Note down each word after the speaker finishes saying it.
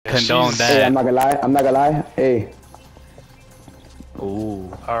condone that. Hey, I'm not gonna lie. Hey.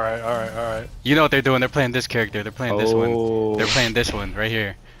 Ooh. Alright. You know what they're doing? They're playing this character. They're playing this one. They're playing this one right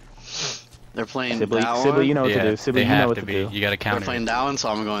here. They're playing Sibley, that Sibley, one? you know what Yeah, to do. Sibley, they you know have what to to be. do. You gotta They're counter playing it. that one, so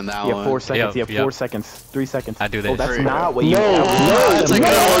I'm going that You one. have 4 seconds. Yep, You have 4 yep. seconds. 3 seconds. I do this. Oh, that's Three. not what you. That's a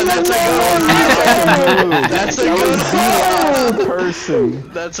good one. That's a good one. That's a good one. Person.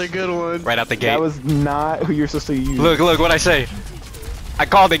 That's a good one. Right out the gate. That was not who you're supposed to use. Look what I say. I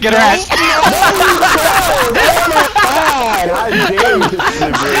called it. Get her ass. I dare you,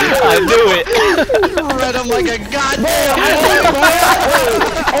 Sibley. I knew it. Read him like a goddamn.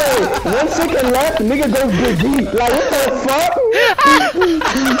 Hey, 1 second left, nigga goes big deep. Like, what the fuck?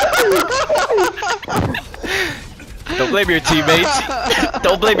 Don't blame your teammates.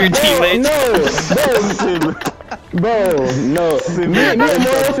 Don't blame your teammates. Bro, no. Me and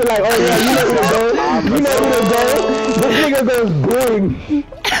Morris are like, oh yeah, you know who to go. You know who to go. This nigga goes big.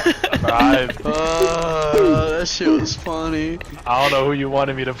 That shit was funny. I don't know who you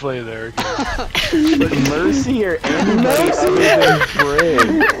wanted me to play there. Mercy or anybody other than Brig.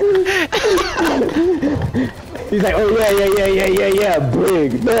 He's like, oh yeah,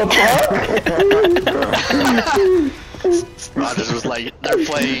 Brig. The fuck? Rogers was like, they're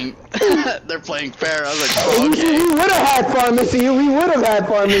playing fair. I was like, oh, okay. We would have had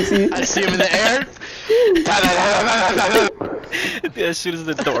pharmacy. I see him in the air. As soon as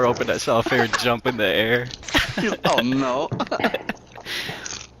the door opened, I saw Fair jump in the air. Oh no.